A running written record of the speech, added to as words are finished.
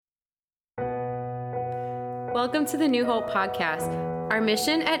Welcome to the New Hope podcast. Our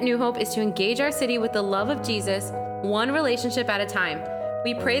mission at New Hope is to engage our city with the love of Jesus, one relationship at a time.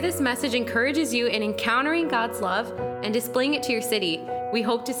 We pray this message encourages you in encountering God's love and displaying it to your city. We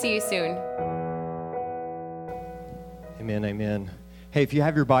hope to see you soon. Amen, amen. Hey, if you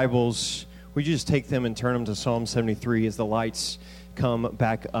have your Bibles, would you just take them and turn them to Psalm 73 as the lights come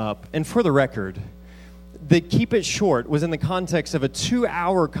back up? And for the record, the Keep It Short was in the context of a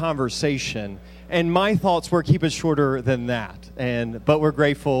 2-hour conversation, and my thoughts were keep it shorter than that. But we're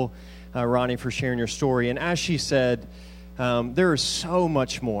grateful, Ronnie, for sharing your story. And as she said, there is so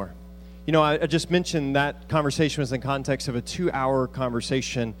much more. You know, I just mentioned that conversation was in the context of a 2-hour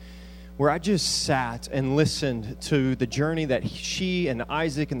conversation where I just sat and listened to the journey that she and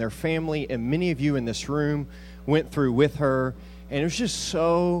Isaac and their family and many of you in this room went through with her. And it was just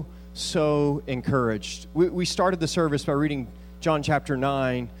so encouraged. We started the service by reading John chapter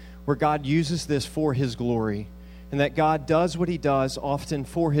 9, where God uses this for His glory, and that God does what He does often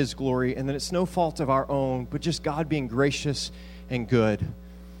for His glory, and that it's no fault of our own, but just God being gracious and good.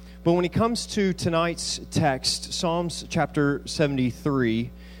 But when it comes to tonight's text, Psalms chapter 73,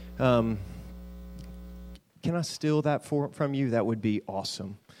 can I steal that from you? That would be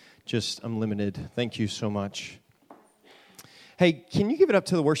awesome. Just unlimited. Thank you so much. Hey, can you give it up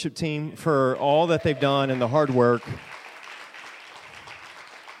to the worship team for all that they've done and the hard work?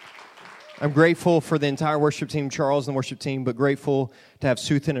 I'm grateful for the entire worship team, Charles and the worship team, but grateful to have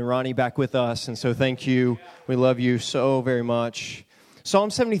Suthan and Ronnie back with us. And so thank you. We love you so very much. Psalm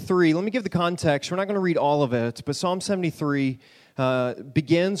 73, let me give the context. We're not going to read all of it, but Psalm 73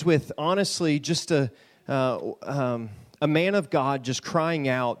 begins with, honestly, just a man of God just crying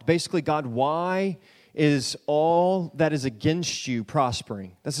out, basically, God, why is all that is against you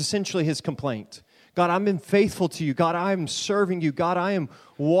prospering? That's essentially his complaint. God, I've been faithful to you. God, I am serving you. God, I am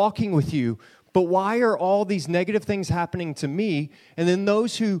walking with you. But why are all these negative things happening to me? And then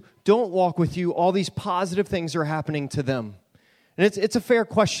those who don't walk with you, all these positive things are happening to them. And it's a fair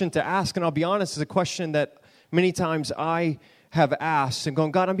question to ask. And I'll be honest, it's a question that many times I have asked and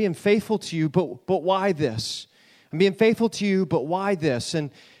going, God, I'm being faithful to you, but why this? I'm being faithful to you, but why this?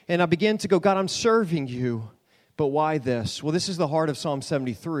 And I began to go, God, I'm serving you, but why this? Well, this is the heart of Psalm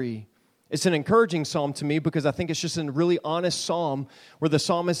 73. It's an encouraging psalm to me because I think it's just a really honest psalm where the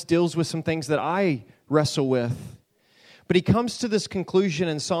psalmist deals with some things that I wrestle with. But he comes to this conclusion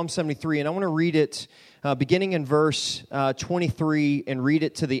in Psalm 73, and I want to read it beginning in verse 23 and read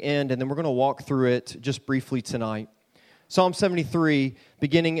it to the end, and then we're going to walk through it just briefly tonight. Psalm 73,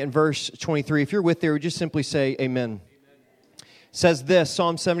 beginning in verse 23. If you're with there, would you simply say amen? It says this,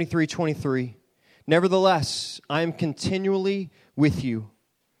 Psalm 73, 23. Nevertheless, I am continually with you.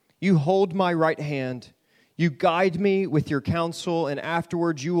 You hold my right hand. You guide me with your counsel, and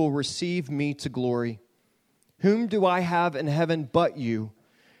afterwards you will receive me to glory. Whom do I have in heaven but you?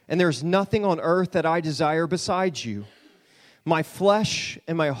 And there's nothing on earth that I desire besides you. My flesh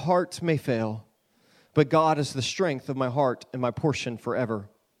and my heart may fail, but God is the strength of my heart and my portion forever.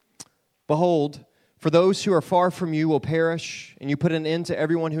 Behold, for those who are far from you will perish, and you put an end to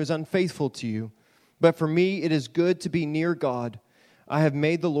everyone who is unfaithful to you. But for me it is good to be near God. I have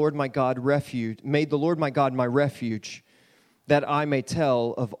made the Lord my God my refuge, that I may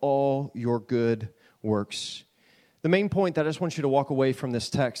tell of all your good works. The main point that I just want you to walk away from this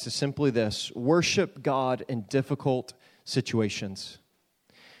text is simply this: worship God in difficult situations.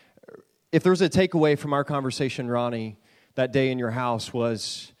 If there was a takeaway from our conversation, Ronnie, that day in your house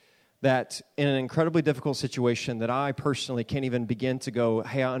was that in an incredibly difficult situation that I personally can't even begin to go,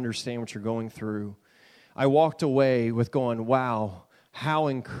 hey, I understand what you're going through. I walked away with going, wow, how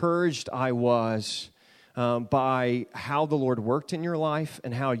encouraged I was by how the Lord worked in your life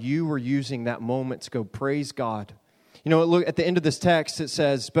and how you were using that moment to go praise God. You know, look at the end of this text, it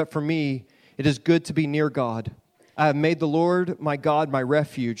says, but for me, it is good to be near God. I have made the Lord my God my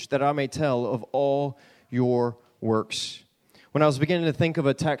refuge, that I may tell of all your works. When I was beginning to think of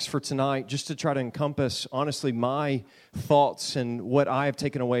a text for tonight, just to try to encompass, honestly, my thoughts and what I have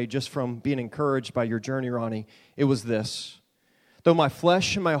taken away just from being encouraged by your journey, Ronnie, it was this: though my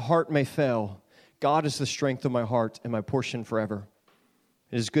flesh and my heart may fail, God is the strength of my heart and my portion forever.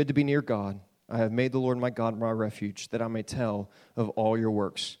 It is good to be near God. I have made the Lord my God my refuge, that I may tell of all your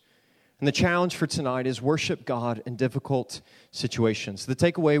works. And the challenge for tonight is worship God in difficult situations. The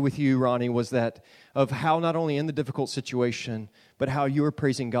takeaway with you, Ronnie, was that of how not only in the difficult situation, but how you were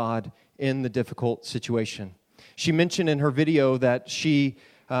praising God in the difficult situation. She mentioned in her video that she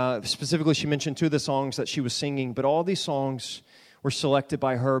mentioned 2 of the songs that she was singing, but all these songs were selected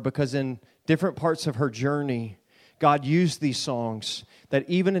by her because in different parts of her journey, God used these songs that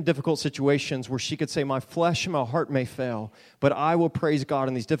even in difficult situations where she could say, my flesh and my heart may fail, but I will praise God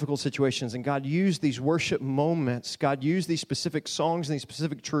in these difficult situations. And God used these worship moments. God used these specific songs and these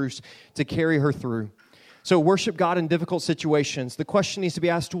specific truths to carry her through. So worship God in difficult situations. The question needs to be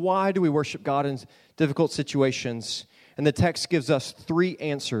asked, why do we worship God in difficult situations? And the text gives us 3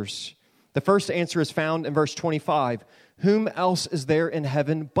 answers. The first answer is found in verse 25. Whom else is there in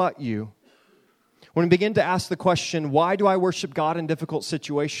heaven but you? When we begin to ask the question, why do I worship God in difficult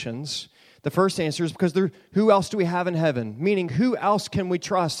situations? The first answer is because who else do we have in heaven? Meaning, who else can we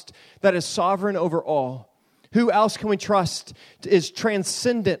trust that is sovereign over all? Who else can we trust is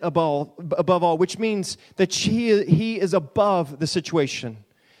transcendent above all, which means that he is above the situation.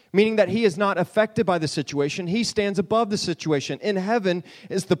 Meaning that he is not affected by the situation. He stands above the situation. In heaven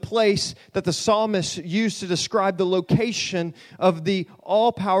is the place that the psalmist used to describe the location of the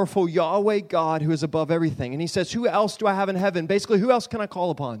all-powerful Yahweh God who is above everything. And he says, who else do I have in heaven? Basically, who else can I call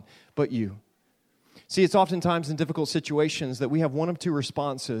upon but you? See, it's oftentimes in difficult situations that we have one of 2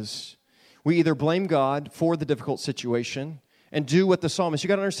 responses. We either blame God for the difficult situation and do what the psalmist, you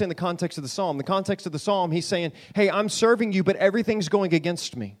got to understand the context of the psalm. The context of the psalm, he's saying, hey, I'm serving you, but everything's going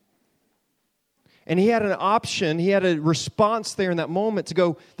against me. And he had an option, he had a response there in that moment to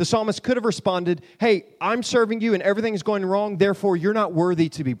go, the psalmist could have responded, hey, I'm serving you and everything's going wrong, therefore you're not worthy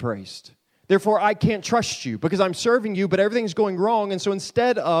to be praised. Therefore I can't trust you because I'm serving you, but everything's going wrong. And so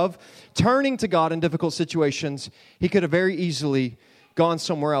instead of turning to God in difficult situations, he could have very easily gone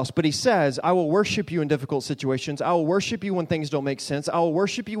somewhere else. But he says, I will worship you in difficult situations. I will worship you when things don't make sense. I will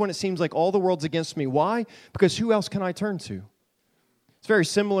worship you when it seems like all the world's against me. Why? Because who else can I turn to? It's very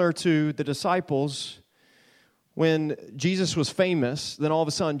similar to the disciples. When Jesus was famous, then all of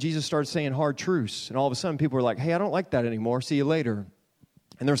a sudden Jesus started saying hard truths. And all of a sudden people were like, hey, I don't like that anymore. See you later.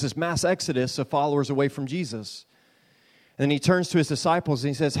 And there was this mass exodus of followers away from Jesus. And then he turns to his disciples and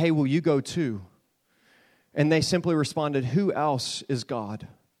he says, hey, will you go too? And they simply responded, who else is God?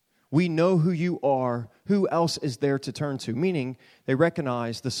 We know who you are. Who else is there to turn to? Meaning they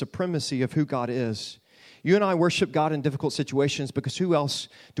recognize the supremacy of who God is. You and I worship God in difficult situations because who else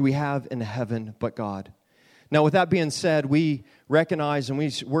do we have in heaven but God? Now, with that being said, we recognize and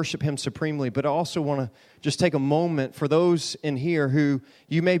we worship Him supremely, but I also want to just take a moment for those in here who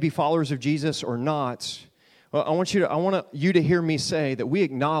you may be followers of Jesus or not. Well, I want you to hear me say that we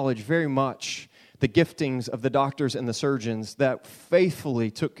acknowledge very much the giftings of the doctors and the surgeons that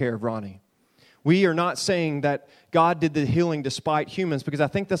faithfully took care of Ronnie. We are not saying that God did the healing despite humans, because I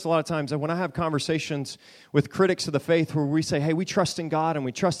think that's a lot of times when I have conversations with critics of the faith where we say, hey, we trust in God and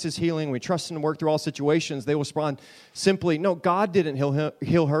we trust His healing, we trust Him to work through all situations, they will respond simply, no, God didn't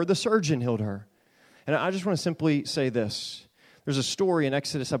heal her, the surgeon healed her. And I just want to simply say this. There's a story in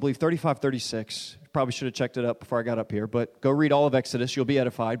Exodus, I believe, 35:36. Probably should have checked it up before I got up here, but go read all of Exodus, you'll be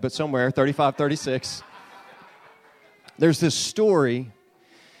edified. But somewhere, 35:36, there's this story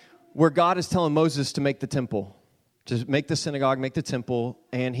where God is telling Moses to make the temple, to make the synagogue, make the temple,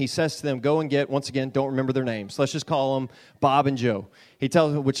 and He says to them, go and get, once again, don't remember their names. Let's just call them Bob and Joe. He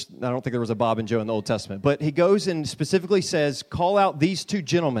tells them, which I don't think there was a Bob and Joe in the Old Testament, but he goes and specifically says, call out these 2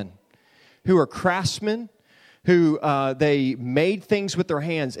 gentlemen who are craftsmen, who they made things with their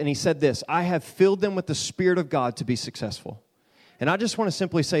hands, and he said this, I have filled them with the Spirit of God to be successful. And I just want to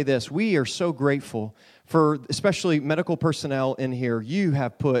simply say this, we are so grateful for especially medical personnel in here. You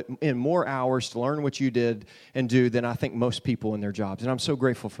have put in more hours to learn what you did and do than I think most people in their jobs, and I'm so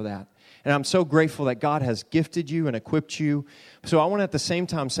grateful for that. And I'm so grateful that God has gifted you and equipped you. So I want to at the same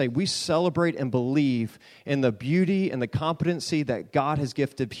time say we celebrate and believe in the beauty and the competency that God has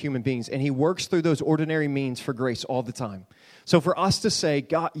gifted human beings. And He works through those ordinary means for grace all the time. So for us to say,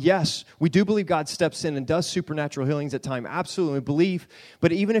 God, yes, we do believe God steps in and does supernatural healings at times. Absolutely, we believe.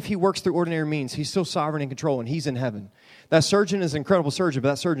 But even if He works through ordinary means, He's still sovereign and control, and He's in heaven. That surgeon is an incredible surgeon, but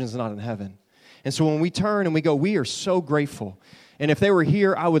that surgeon is not in heaven. And so when we turn and we go, we are so grateful. And if they were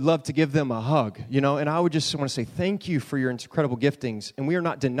here, I would love to give them a hug, and I would just want to say thank you for your incredible giftings. And we are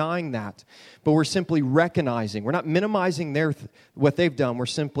not denying that, but we're simply recognizing. We're not minimizing what they've done. We're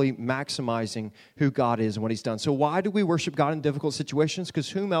simply maximizing who God is and what He's done. So why do we worship God in difficult situations? Because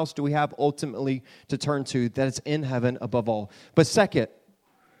whom else do we have ultimately to turn to that is in heaven above all? But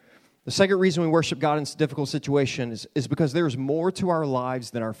the second reason we worship God in difficult situations is because there is more to our lives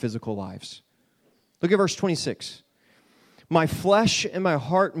than our physical lives. Look at verse 26. My flesh and my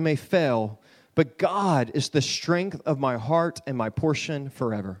heart may fail, but God is the strength of my heart and my portion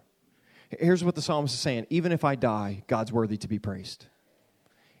forever. Here's what the psalmist is saying. Even if I die, God's worthy to be praised.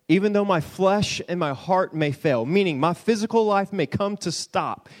 even though my flesh and my heart may fail, meaning my physical life may come to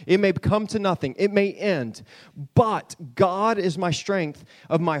stop, it may come to nothing, it may end, but God is my strength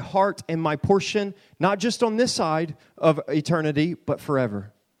of my heart and my portion, not just on this side of eternity, but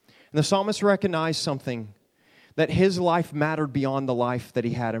forever. And the psalmist recognized something, that his life mattered beyond the life that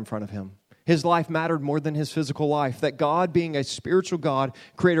he had in front of him. His life mattered more than his physical life. That God, being a spiritual God,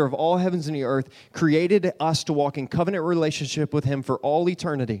 creator of all heavens and the earth, created us to walk in covenant relationship with Him for all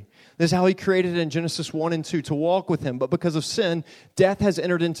eternity. This is how He created it in Genesis 1 and 2, to walk with Him. But because of sin, death has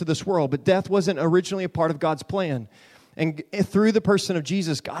entered into this world. But death wasn't originally a part of God's plan. And through the person of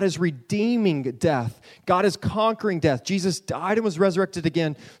Jesus, God is redeeming death. God is conquering death. Jesus died and was resurrected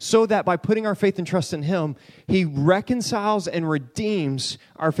again so that by putting our faith and trust in Him, He reconciles and redeems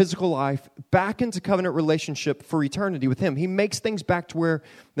our physical life back into covenant relationship for eternity with Him. He makes things back to where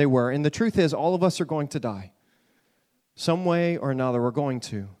they were. And the truth is, all of us are going to die. Some way or another, we're going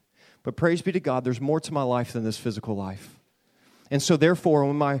to. But praise be to God, there's more to my life than this physical life. And so therefore,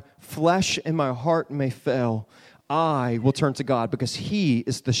 when my flesh and my heart may fail, I will turn to God because He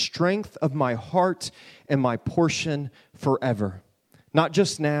is the strength of my heart and my portion forever. Not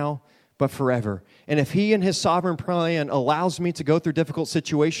just now, but forever. And if He in His sovereign plan allows me to go through difficult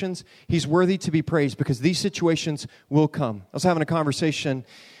situations, He's worthy to be praised because these situations will come. I was having a conversation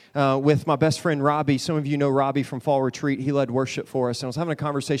with my best friend Robbie. Some of you know Robbie from Fall Retreat. He led worship for us. And I was having a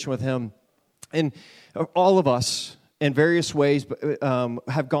conversation with him. And all of us, in various ways,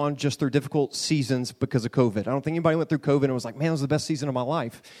 have gone just through difficult seasons because of COVID. I don't think anybody went through COVID and was like, man, it was the best season of my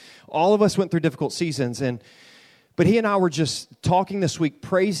life. All of us went through difficult seasons. But he and I were just talking this week,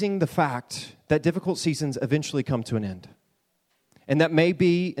 praising the fact that difficult seasons eventually come to an end. And that may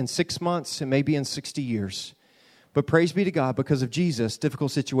be in 6 months, it may be in 60 years. But praise be to God, because of Jesus,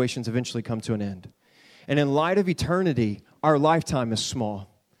 difficult situations eventually come to an end. And in light of eternity, our lifetime is small.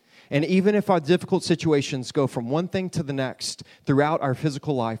 And even if our difficult situations go from one thing to the next throughout our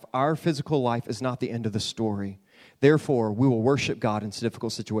physical life is not the end of the story. Therefore, we will worship God in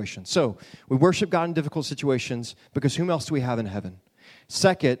difficult situations. So, we worship God in difficult situations because whom else do we have in heaven?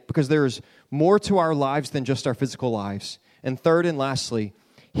 Second, because there is more to our lives than just our physical lives. And third and lastly,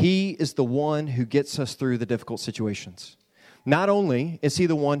 He is the one who gets us through the difficult situations. Not only is He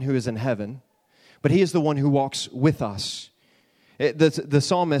the one who is in heaven, but He is the one who walks with us. The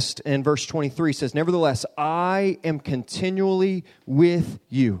psalmist in verse 23 says, nevertheless, I am continually with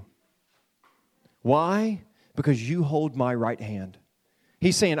you. Why? Because you hold my right hand.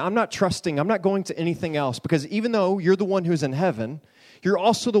 He's saying, I'm not going to anything else, because even though you're the one who's in heaven, you're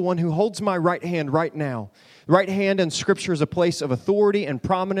also the one who holds my right hand right now. Right hand in Scripture is a place of authority and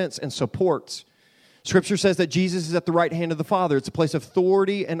prominence and support. Scripture says that Jesus is at the right hand of the Father. It's a place of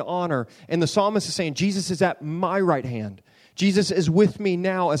authority and honor. And the psalmist is saying, Jesus is at my right hand. Jesus is with me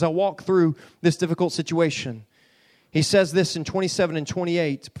now as I walk through this difficult situation. He says this in 27 and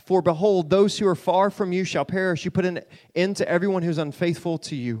 28, for behold, those who are far from you shall perish. You put an end to everyone who's unfaithful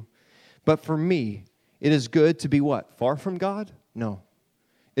to you. But for me, it is good to be what? Far from God? No.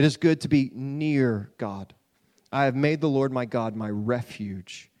 It is good to be near God. I have made the Lord my God my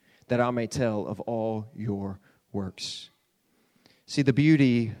refuge, that I may tell of all your works. See, the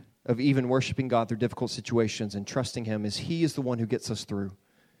beauty of even worshiping God through difficult situations and trusting Him is He is the one who gets us through.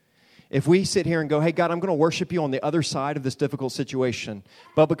 If we sit here and go, hey, God, I'm going to worship you on the other side of this difficult situation,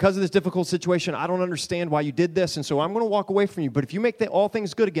 but because of this difficult situation, I don't understand why you did this, and so I'm going to walk away from you. But if you make all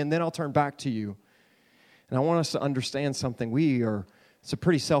things good again, then I'll turn back to you. And I want us to understand something. It's a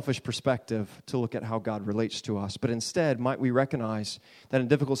pretty selfish perspective to look at how God relates to us. But instead, might we recognize that in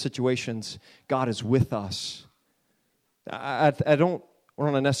difficult situations, God is with us. I don't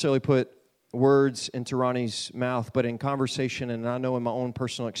want to necessarily put words into Ronnie's mouth, but in conversation, and I know in my own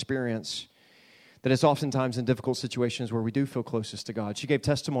personal experience, that it's oftentimes in difficult situations where we do feel closest to God. She gave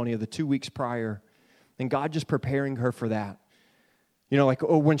testimony of the 2 weeks prior, and God just preparing her for that. You know, like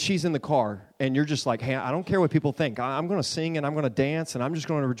when she's in the car, and you're just like, hey, I don't care what people think. I'm going to sing, and I'm going to dance, and I'm just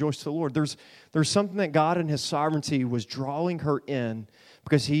going to rejoice to the Lord. There's something that God in His sovereignty was drawing her in,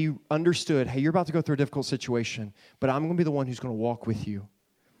 because He understood, hey, you're about to go through a difficult situation, but I'm going to be the one who's going to walk with you.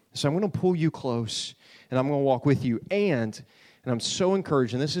 So I'm going to pull you close, and I'm going to walk with you. And I'm so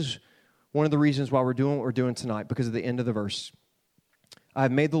encouraged, and this is one of the reasons why we're doing what we're doing tonight, because of the end of the verse. I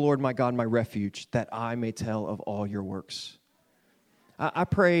have made the Lord my God my refuge, that I may tell of all your works. I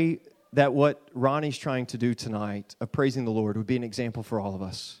pray that what Ronnie's trying to do tonight, of praising the Lord, would be an example for all of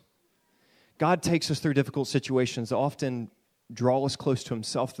us. God takes us through difficult situations, often draw us close to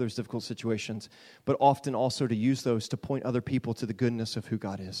Himself through those difficult situations, but often also to use those to point other people to the goodness of who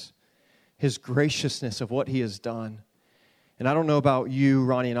God is, His graciousness of what He has done. And I don't know about you,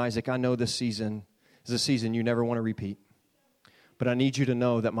 Ronnie and Isaac. I know this season is a season you never want to repeat. But I need you to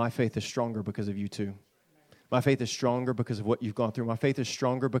know that my faith is stronger because of you too. My faith is stronger because of what you've gone through. My faith is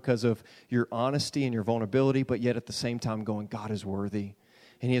stronger because of your honesty and your vulnerability, but yet at the same time going, God is worthy,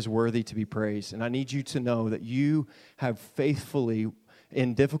 and He is worthy to be praised. And I need you to know that you have faithfully,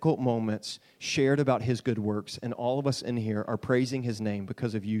 in difficult moments, shared about His good works, and all of us in here are praising His name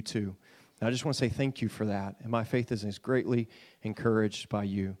because of you too. And I just want to say thank you for that, and my faith is greatly encouraged by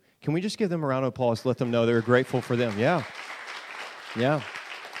you. Can we just give them a round of applause, let them know they're grateful for them? Yeah. Yeah.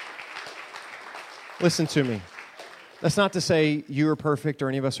 Listen to me. That's not to say you are perfect or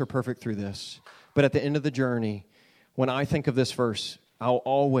any of us are perfect through this. But at the end of the journey, when I think of this verse, I'll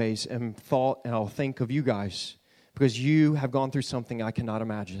always I'll think of you guys because you have gone through something I cannot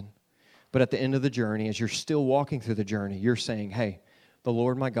imagine. But at the end of the journey, as you're still walking through the journey, you're saying, hey, the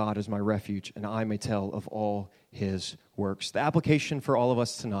Lord my God is my refuge, and I may tell of all His works. The application for all of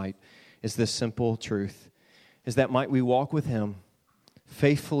us tonight is this simple truth, is that might we walk with Him,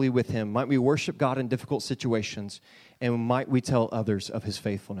 faithfully with Him. Might we worship God in difficult situations, and might we tell others of His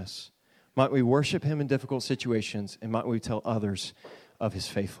faithfulness. Might we worship Him in difficult situations, and might we tell others of His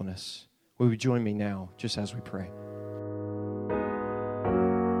faithfulness. Will you join me now, just as we pray?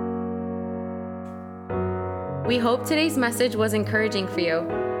 We hope today's message was encouraging for you.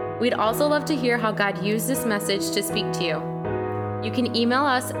 We'd also love to hear how God used this message to speak to you. You can email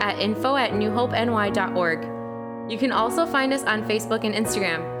us at info@newhopeny.org. You can also find us on Facebook and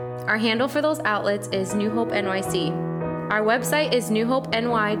Instagram. Our handle for those outlets is New Hope NYC. Our website is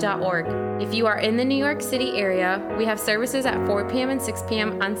newhopeny.org. If you are in the New York City area, we have services at 4 p.m. and 6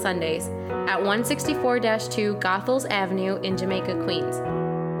 p.m. on Sundays at 164-2 Goethals Avenue in Jamaica, Queens.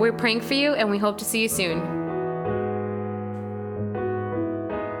 We're praying for you, and we hope to see you soon.